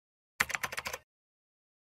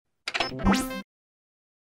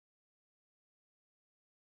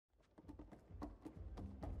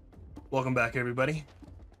Welcome back, everybody.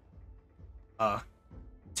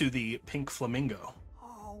 To the Pink Flamingo.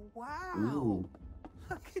 Oh, wow. Ooh.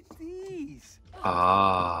 Look at these.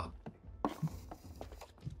 Ah.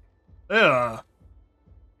 I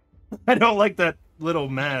don't like that little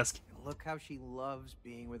mask. Look how she loves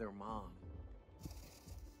being with her mom.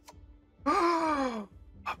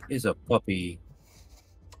 Is a puppy.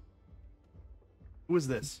 Who is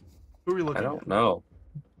this? Who are we looking I at? don't know.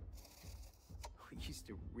 We used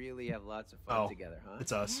to really have lots of fun together, huh?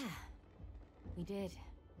 It's us. Yeah, we did.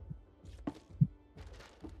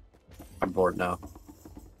 I'm bored now.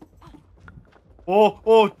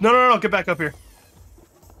 Oh, no, get back up here.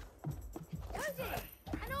 Cody,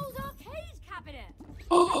 an old arcade cabinet.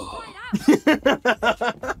 Oh.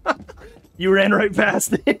 You ran right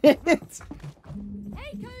past it. Hey, Cody,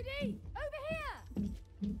 over here.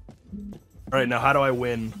 All right, now how do I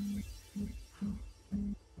win?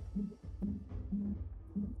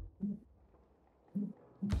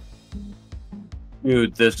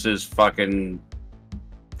 Dude, this is fucking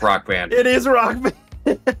Rock Band. It is Rock Band.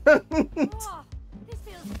 Oh, this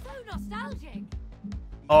feels so nostalgic.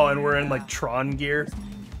 Oh, and we're in like Tron gear.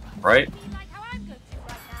 Right? I mean, like how I'm going to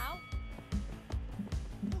right now.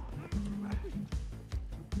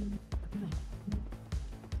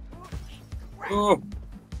 Oh.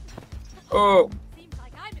 Oh. Seems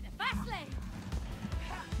like I'm in a fast lane.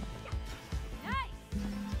 Nice.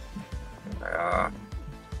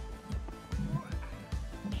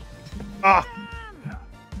 Ah.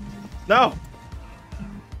 No.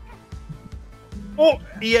 Oh,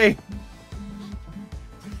 EA. See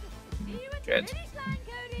you at the Shit. finish line,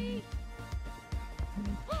 Cody.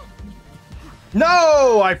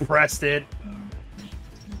 No, I pressed it.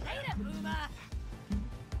 Later, Boomer.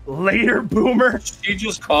 Later, Boomer. She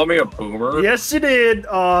just called me a boomer? Yes, she did.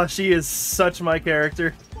 Oh, she is such my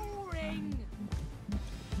character. Boring.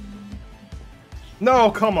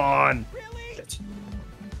 No, come on. Shit.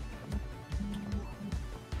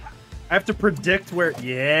 I have to predict where.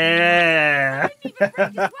 Yeah.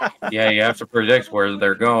 Yeah, you have to predict where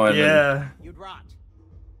they're going. Yeah. You'd rot.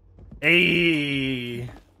 Hey.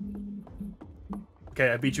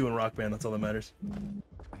 Okay, I beat you in Rock Band. That's all that matters.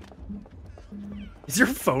 Is your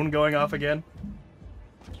phone going off again?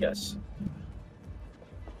 Yes.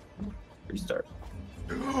 Restart.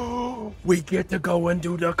 We get to go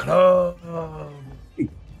into the club.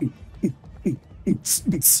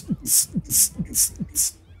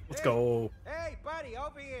 Let's go. Hey, buddy,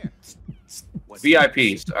 over here.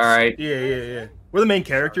 VIPs, alright. Yeah. We're the main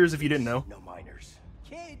characters, if you didn't know. No minors.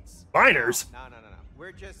 Kids. Minors? No.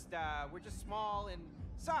 We're just small in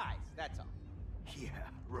size, that's all. Yeah,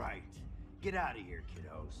 right. Get out of here,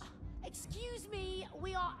 kiddos. Excuse me,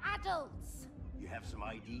 we are adults. You have some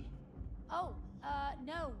ID? Oh,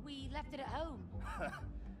 no, we left it at home.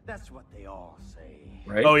 That's what they all say.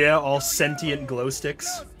 Right? Oh yeah, all sentient glow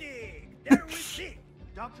sticks. They're with me.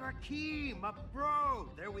 Dr. Akeem, my bro.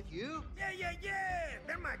 They're with you? Yeah.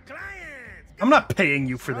 They're my clients. I'm not paying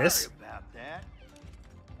you for Sorry this. about that.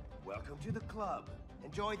 Welcome to the club.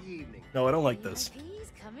 Enjoy the evening. No, I don't like this.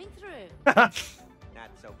 VIP's coming through. Not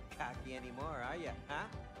so cocky anymore, are you? Huh?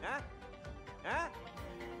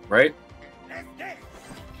 Right? Let's dance.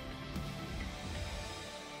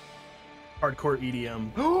 Hardcore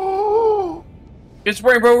EDM. It's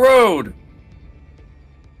Rainbow Road!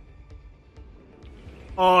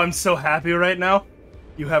 Oh, I'm so happy right now.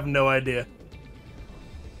 You have no idea.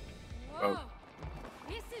 Whoa, Oh.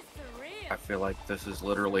 this is surreal. I feel like this is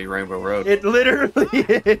literally Rainbow Road. It literally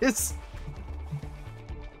is.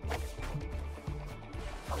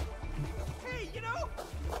 Hey, this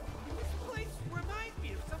place reminds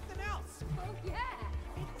me of something else. Oh yeah,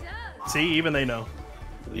 it does. See, even they know.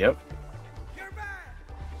 Yep. You're back.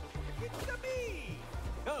 It's the me.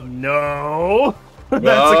 No. That's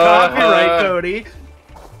a copyright, Cody.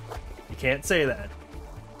 You can't say that.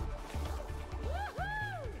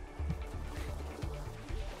 Woohoo!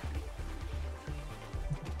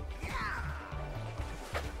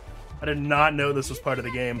 I did not know this was part of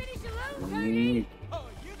the game. Finish alone, Cody. Oh,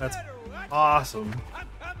 you That's better watch. awesome. I'm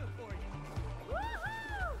coming for you.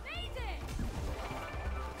 Woohoo! Made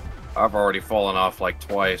it. I've already fallen off like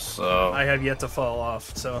twice, so I have yet to fall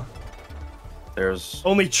off, so. there's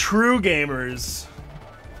Only true gamers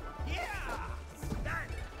Yeah.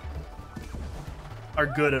 are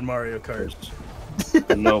good at Mario Kart.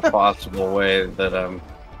 there's no possible way that I'm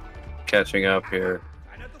catching up here.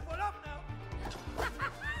 Try not to fall off now.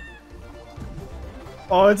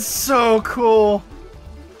 Oh, it's so cool.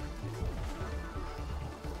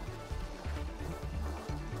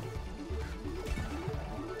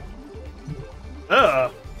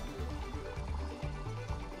 Ugh.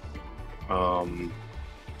 Oh.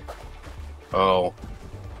 Well,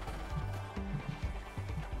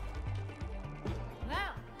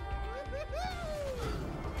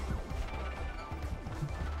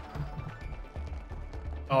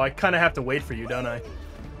 Oh, I kind of have to wait for you, don't I?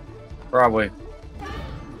 Probably.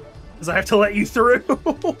 Because I have to let you through.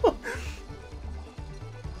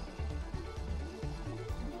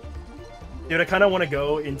 Dude, I kind of want to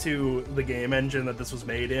go into the game engine that this was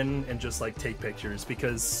made in and just, like, take pictures,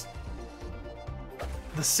 because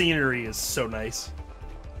the scenery is so nice.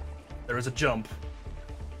 There was a jump.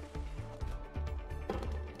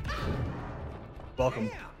 Welcome.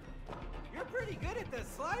 Damn, you're pretty good at the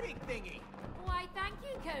sliding thingy. why, thank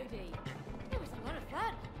you, Cody. It was a lot of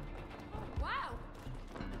fun. Oh, wow.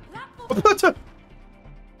 Platforms, oh,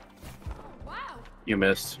 wow. You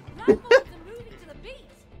missed. Platforms are moving to the beat.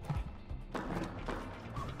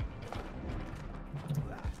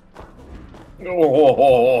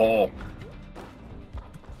 Oh.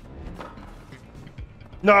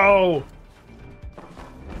 No!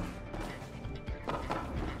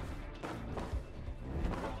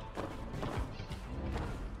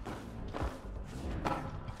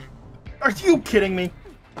 Are you kidding me?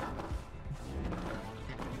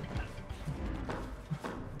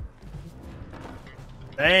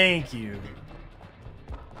 Thank you.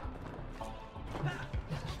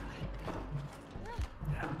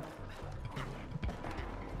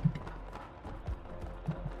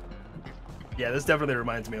 Yeah, this definitely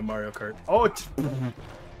reminds me of Mario Kart. Oh,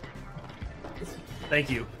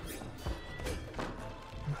 thank you.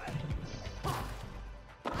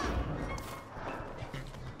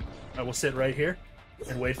 I will sit right here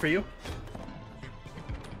and wait for you.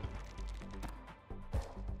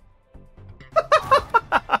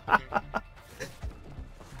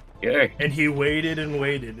 Yay. And he waited and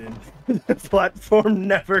waited, and the platform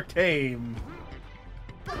never came.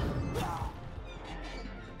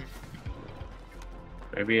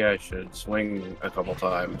 Maybe I should swing a couple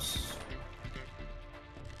times.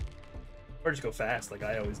 Or just go fast, like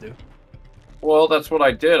I always do. Well, that's what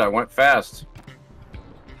I did. I went fast.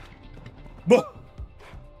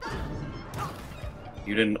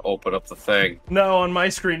 You didn't open up the thing. No, on my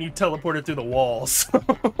screen you teleported through the walls.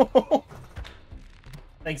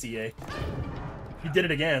 Thanks, EA. You did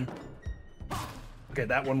it again. Okay,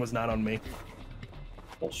 that one was not on me.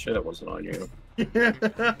 Well, shit, it wasn't on you.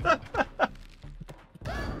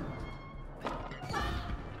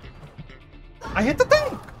 I hit the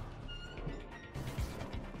thing!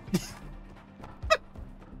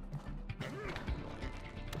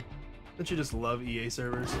 Don't you just love EA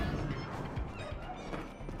servers?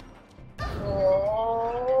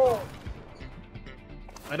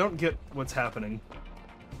 I don't get what's happening.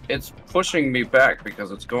 It's pushing me back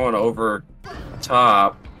because it's going over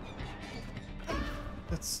top.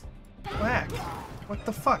 That's whack. What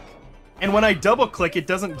the fuck? And when I double click, it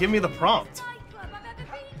doesn't give me the prompt. Nightclub I've ever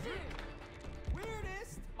been to.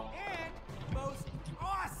 Weirdest and most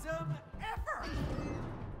awesome ever.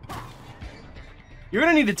 You're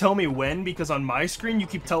gonna need to tell me when, because on my screen you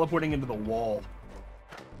keep teleporting into the wall.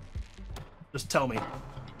 Just tell me.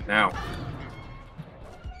 Now.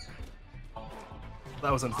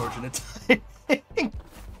 That was unfortunate.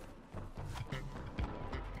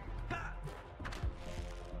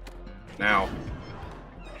 Now.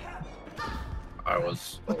 I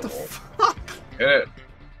was... What the fuck? Hit it.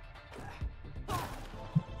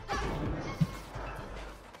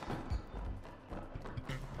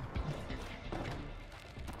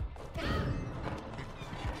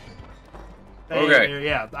 Okay.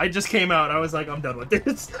 Yeah, I just came out. I was like, I'm done with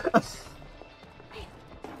this.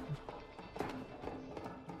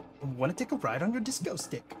 Want to take a ride on your disco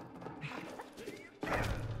stick?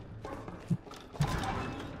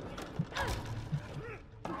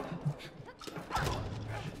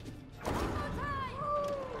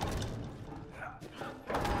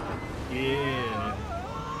 Yeah.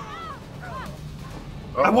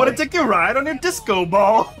 I want to take a ride on your disco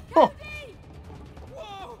ball. Whoa!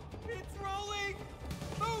 It's rolling!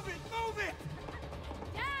 Move it!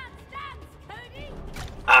 Dance, Cody.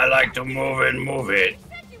 I like to move it, move it. You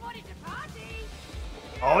said you wanted to party.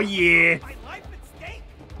 Oh yeah. My life at stake!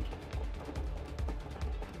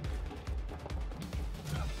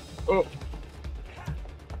 Oh.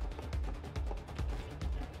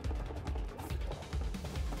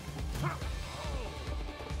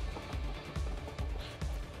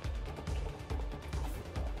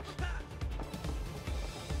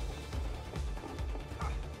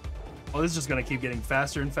 Oh, this is just gonna keep getting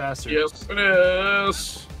faster and faster. Yes, it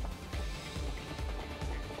is.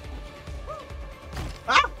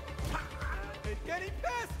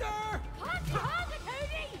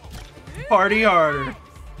 Party harder.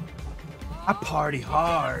 I party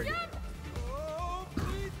hard.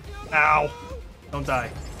 Ow. Don't die.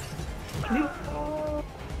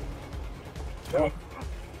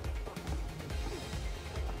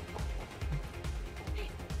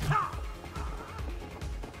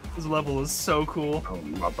 This level is so cool.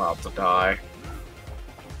 I'm about to die.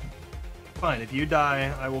 Fine, if you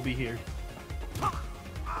die, I will be here.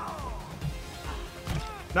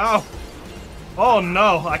 No! Oh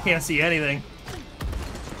no, I can't see anything.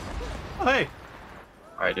 Oh, hey.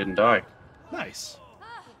 I didn't die Nice.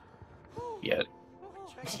 yet.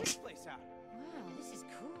 Check this place out. Wow, this is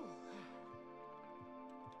cool.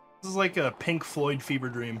 This is like a Pink Floyd fever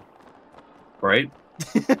dream. Right?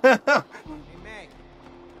 Hey, Meg.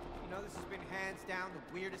 You know this has been hands down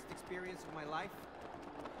the weirdest experience of my life.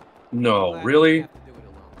 No, Glad I really? don't have to do it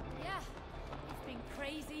alone. Yeah, it's been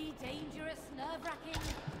crazy, dangerous, nerve-wracking,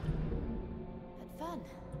 but fun.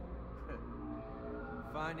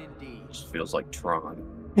 Fun indeed. This feels like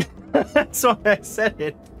Tron. That's why I said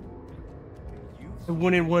it. You I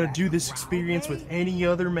wouldn't want to do this experience with any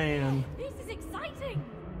other man. This is exciting.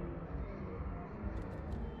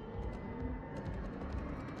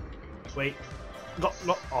 Wait. No,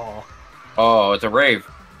 no. Aw. Oh, it's a rave.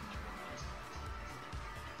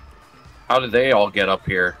 How did they all get up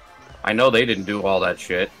here? I know they didn't do all that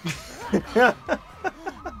shit.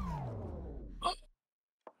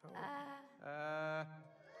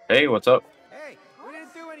 Hey, what's up? Hey, we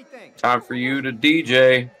didn't do anything. Time for you to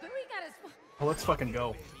DJ. But we gotta. Well, let's fucking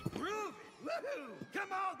go. Prove it. Woohoo!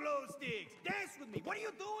 Come on, glow sticks. Dance with me. What are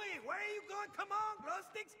you doing? Where are you going? Come on, glow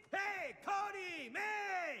sticks. Hey, Cody,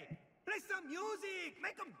 May. Play some music.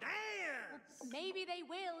 Make them dance. Maybe they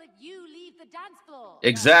will if you leave the dance floor.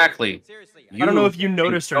 Exactly. Seriously. I don't know if you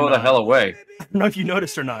noticed or Go not. the hell away, I don't know if you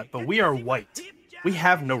noticed or not, but we are white. We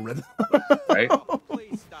have no rhythm. right?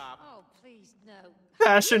 Please stop. Oh, please, no.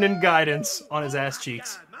 Passion and guidance on his ass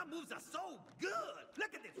cheeks. God, my moves are so good.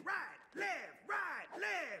 Look at this. Right,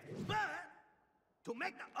 left. But to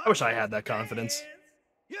make the I wish I had that audience confidence. dance,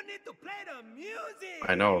 you need to play the music.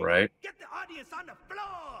 I know, right? Get the audience on the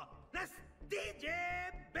floor. Let's DJ,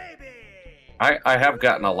 baby. I have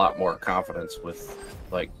gotten a lot more confidence with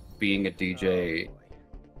like being a DJ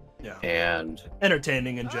Yeah. and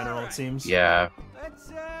Entertaining in general, it seems. yeah.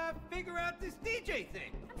 Let's figure out this DJ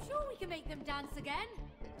thing. I'm sure we can make them dance again.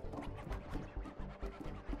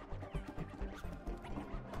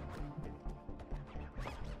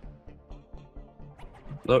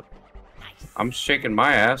 Look, I'm shaking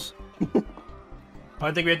my ass.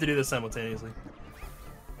 I think we have to do this simultaneously.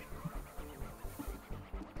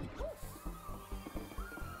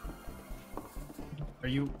 Are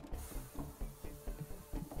you?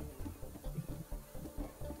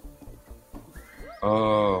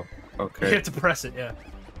 Oh, You okay. have to press it, yeah.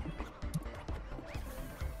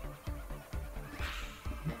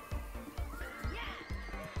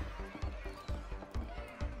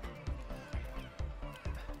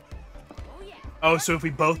 Oh yeah. Oh, so if we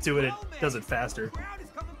both do it, it does it faster. Crowd is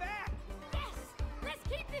coming back. Yes. Let's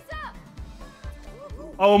keep this up.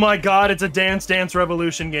 Oh my god, it's a Dance Dance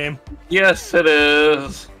Revolution game. Yes, it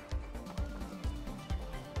is.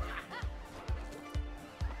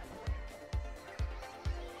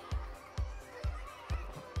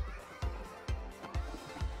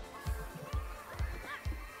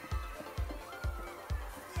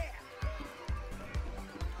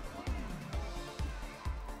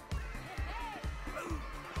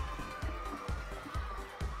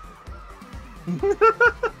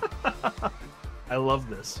 I love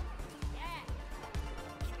this.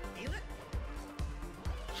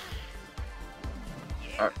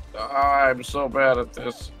 I'm so bad at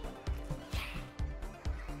this.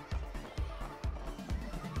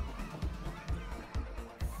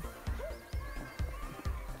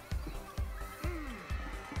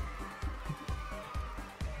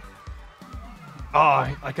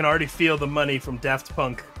 Oh, I can already feel the money from Daft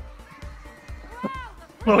Punk Wow.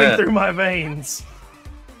 flowing through my veins.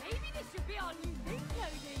 Maybe this should be our new thing,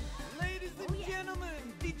 Cody. Ladies and gentlemen,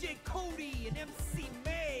 DJ Cody and MC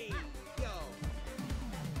May. Yo.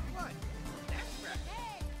 What? That's right.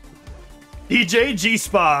 Hey. DJ G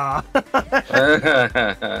Spa.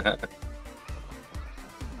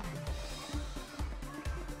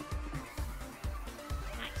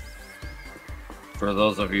 For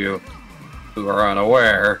those of you who are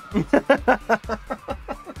unaware,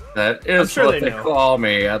 that is sure what they they know. call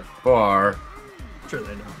me at the bar. Sure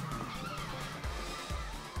they know.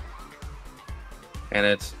 And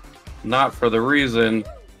it's not for the reason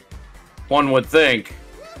one would think.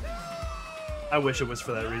 I wish it was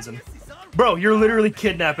for that reason. Bro, you're literally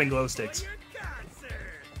kidnapping glow sticks. Your concert.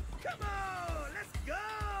 Come on.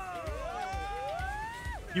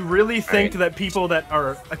 You really think that people that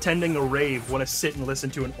are attending a rave want to sit and listen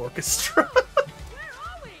to an orchestra? Where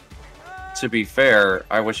are we? To be fair,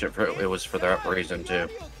 I wish it was for that reason too.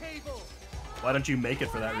 Why don't you make it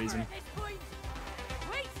for that reason? At this point.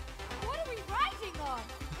 Wait, what are we riding on?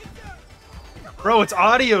 Bro, it's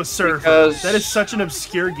Audio Surfer. Because- That is such an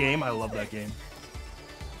obscure game. I love that game.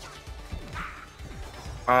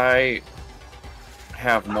 I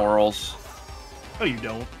have morals. Oh, you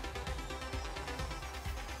don't.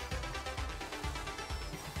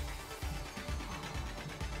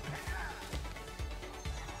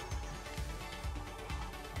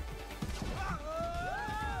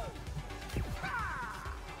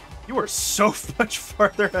 You are so much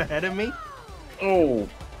farther ahead of me. Oh,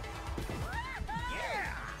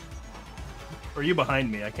 Or are you behind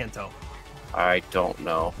me? I can't tell. I don't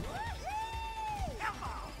know.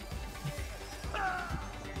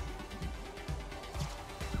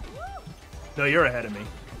 No, you're ahead of me.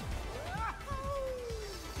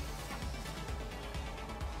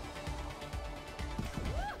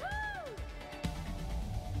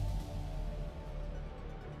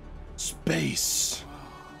 Space.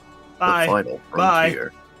 The Bye. final Bye.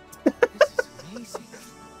 frontier. This is amazing.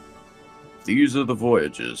 These are the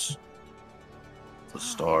voyages. The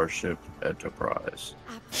Starship Enterprise.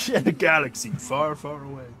 In a galaxy far, far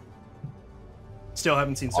away. Still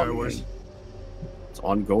haven't seen Star Wars. It's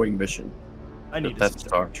ongoing mission. I need to That's see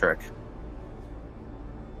Star Trek.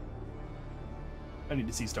 I need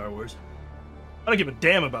to see Star Wars. I don't give a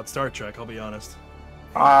damn about Star Trek, I'll be honest.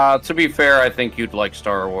 To be fair, I think you'd like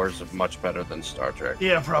Star Wars much better than Star Trek.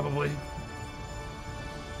 Yeah, probably.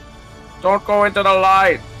 Don't go into the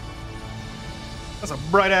light! That's a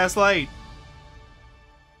bright ass light.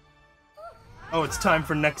 Oh, it's time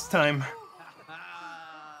for next time.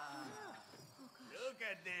 Look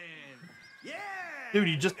at them. Yeah. Dude,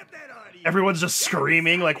 you just Look at that audience. everyone's just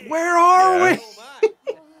screaming like, "Where are Yeah. we?" Oh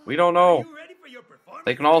my. We don't know. You ready for your performance?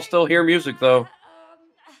 They can all still hear music, though.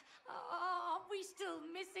 Are we still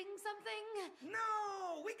missing something?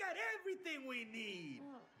 No, we got everything we need.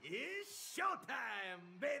 It's showtime,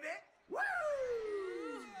 baby. Woo!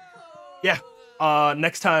 Yeah.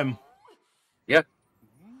 Next time. Yeah.